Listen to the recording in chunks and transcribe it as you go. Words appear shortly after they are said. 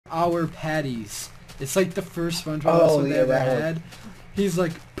our patties. It's like the first SpongeBob Oh, episode they yeah, ever that one. had. He's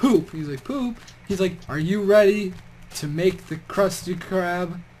like, poop. He's like, poop. He's like, are you ready to make the Krusty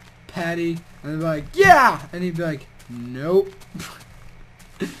Krab patty? And they'd be like, yeah! And he'd be like, nope.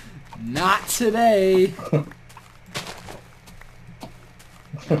 Not today.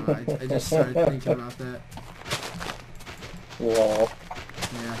 I just started thinking about that. Wow.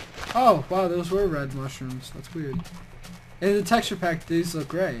 Yeah. Oh, wow, those were red mushrooms. That's weird. In the texture pack, these look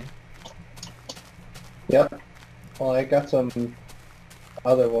gray. Yep. Well, I got some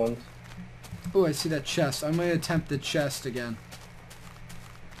other ones. Oh, I see that chest. I'm going to attempt the chest again.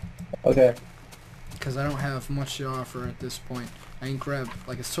 Okay. Because I don't have much to offer at this point. I ain't grab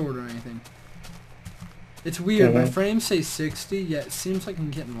like a sword or anything. It's weird. My frames say 60, yet it seems like I'm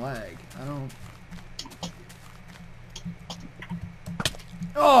getting lag. I don't...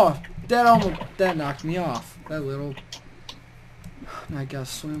 Oh! That knocked me off. That little... I gotta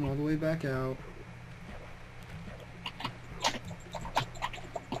swim all the way back out.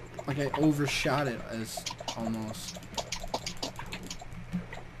 Like I overshot it as almost.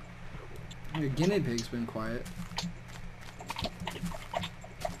 Your guinea pig's been quiet.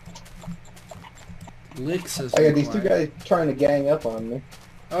 Licks has I been got these two quiet. guys trying to gang up on me.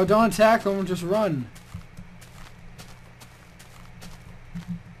 Oh, don't attack them, just run.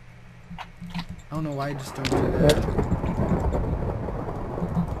 I don't know why I just don't do that.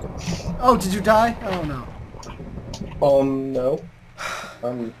 Oh, did you die? Oh no.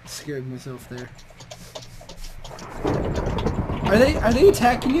 No. Scared myself there. Are they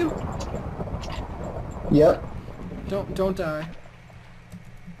attacking you? Yep. Don't die.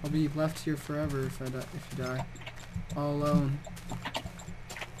 I'll be left here forever if you die. All alone.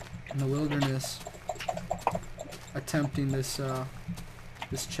 In the wilderness. Attempting this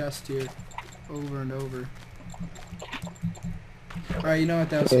this chest here over and over. Alright, you know what,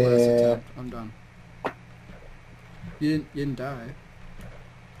 that was the last attempt. I'm done. You didn't die.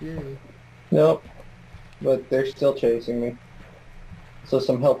 Yay. Nope. But they're still chasing me. So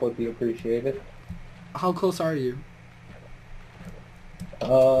some help would be appreciated. How close are you?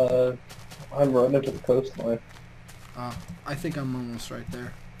 I'm running to the coastline. I think I'm almost right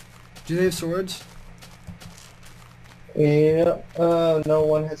there. Do they have swords? Yeah, no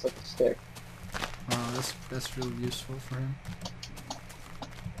one has like a stick. That's really useful for him.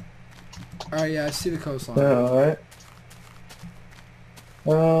 Alright, yeah, I see the coastline. Alright.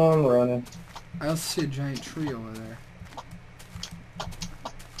 I'm running. I also see a giant tree over there.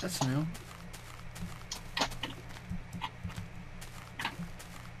 That's new.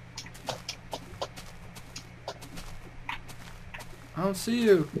 I don't see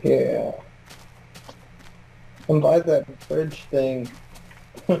you. Yeah. I'm by that bridge thing.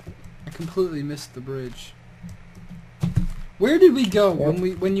 I completely missed the bridge. Where did we go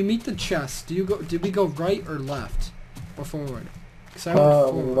when you meet the chest? Did we go right or left or forward? 'Cause I went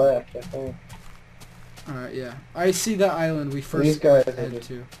forward. Left, I think. Alright, yeah. I see the island we first These guys are headed just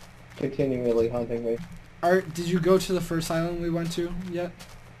to. continually hunting me. Did you go to the first island we went to yet?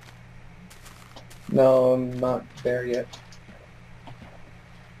 No, I'm not there yet.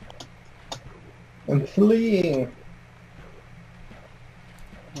 I'm fleeing.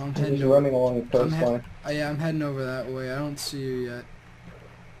 Well, I'm I'm heading just over. running along the coastline. Yeah, I'm heading over that way. I don't see you yet.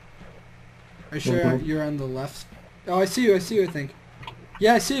 Are you sure you're on the left? Oh, I see you, I think.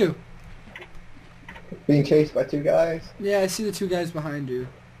 Yeah, I see you. Being chased by two guys? Yeah, I see the two guys behind you.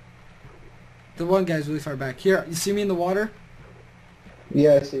 The one guy's really far back. Here, you see me in the water?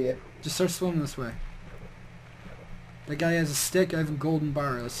 Yeah, I see it. Just start swimming this way. That guy has a stick, I have a golden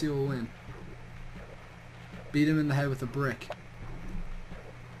bar. Let's see who will win. Beat him in the head with a brick.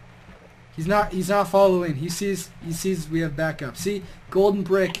 He's not following. He sees we have backup. See? Golden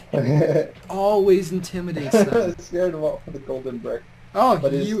brick always intimidates them. I scared him off with the golden brick. Oh,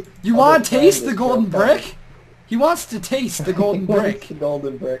 But you want to taste the golden brick? He wants to taste the golden brick. The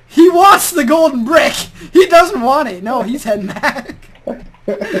golden brick. He wants the golden brick! He doesn't want it! No, he's heading back!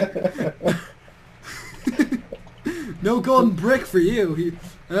 No golden brick for you.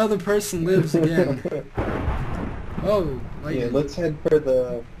 Another person lives again. Oh, yeah, let's head for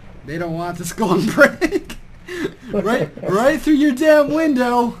the... They don't want this golden brick! right through your damn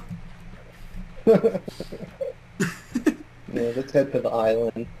window! Yeah, let's head to the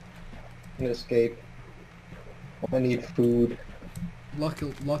island and escape. I need food.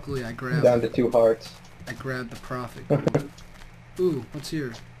 Luckily I I'm down to 2 hearts. I grabbed the profit. Ooh, what's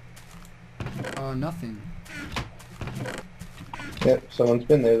here? Nothing. Yep, someone's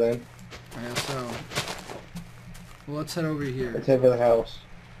been there then. I guess so. Well, let's head over here. Let's head for the house.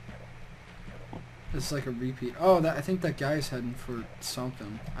 It's like a repeat. Oh, I think that guy's heading for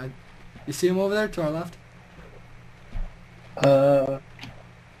something. You see him over there to our left? Oh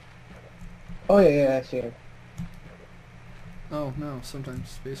yeah, I see him. Oh no,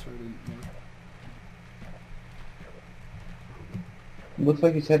 sometimes spacebar didn't work. Looks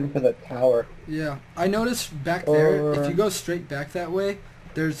like he's heading for the tower. Yeah, I noticed back there. If Or you go straight back that way,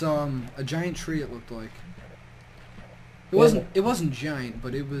 there's a giant tree. It looked like. It wasn't giant,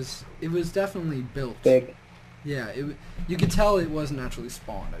 but it was definitely built. big. Yeah, you could tell it wasn't naturally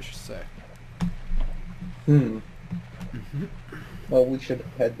spawned, I should say. Hmm. Well, we should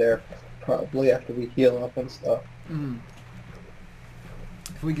head there probably after we heal up and stuff.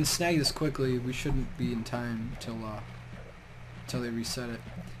 If we can snag this quickly, we shouldn't be in time till they reset it.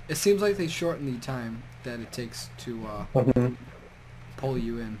 It seems like they shorten the time that it takes to pull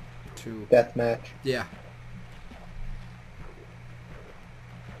you in to Deathmatch. Yeah.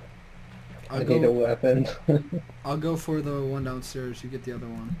 I need a weapon. I'll go for the one downstairs. You get the other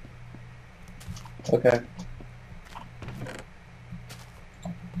one. Okay.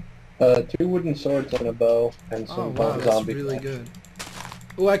 2 wooden swords and a bow and Oh some wow, that's zombie really flesh. good.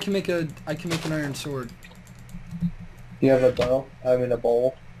 Oh, I can make an iron sword. Do you have a bow? I mean a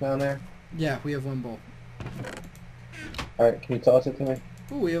bowl down there? Yeah, we have one bowl. Alright, can you toss it to me?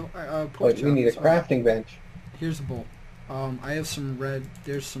 Oh, we have pork Wait, we need a chops. crafting bench. Here's a bowl. I have some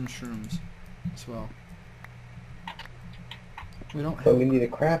there's some shrooms as well. We don't have... But we need a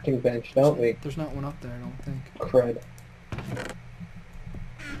crafting bench, don't we? There's not one up there, I don't think. Crud.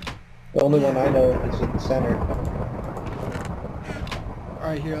 The only one I know is in the center.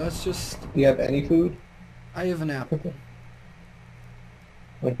 Alright, here, let's just... Do you have any food? I have an apple,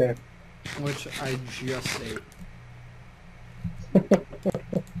 Okay. which I just ate.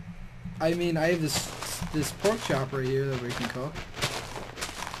 I mean, I have this pork chop right here that we can cook.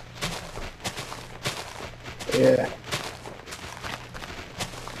 Yeah.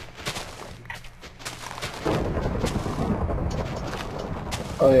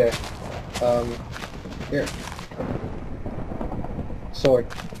 Oh yeah. Here. Sword.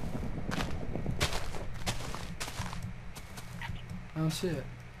 I don't see it.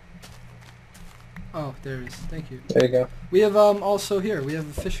 Oh, there it is. Thank you. There you go. We have also here, we have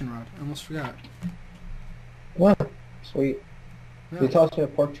a fishing rod. I almost forgot. Wow. Sweet. Yeah. You toss me a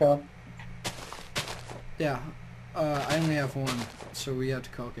pork chop? Yeah. I only have one, so we have to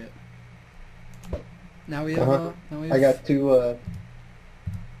cook it. Now we have I got 2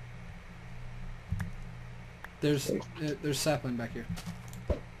 there's sapling back here.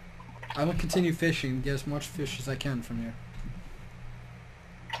 I'm gonna continue fishing, get as much fish as I can from here.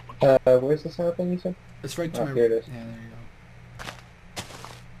 where's the sapling you said? It's right to my here it is. Yeah, there you go.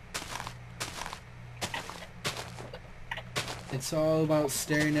 It's all about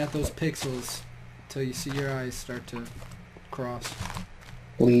staring at those pixels till you see your eyes start to cross.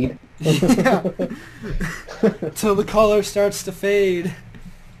 Bleed. Yeah. Till the color starts to fade.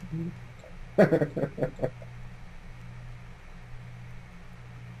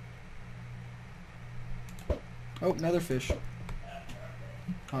 Oh, another fish.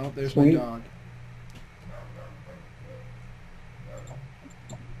 Oh, there's Sweet. my dog.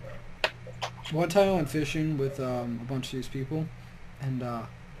 One time I went fishing with a bunch of these people, and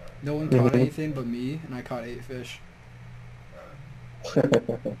no one caught anything but me, and I caught 8 fish.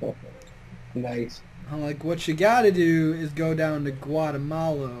 Nice. I'm like, what you gotta do is go down to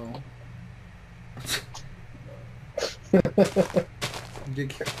Guatemala. You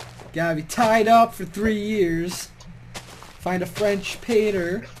gotta be tied up for 3 years. Find a French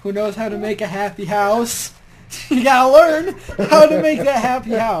painter who knows how to make a happy house. You gotta learn how to make that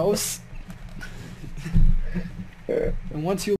happy house. And once you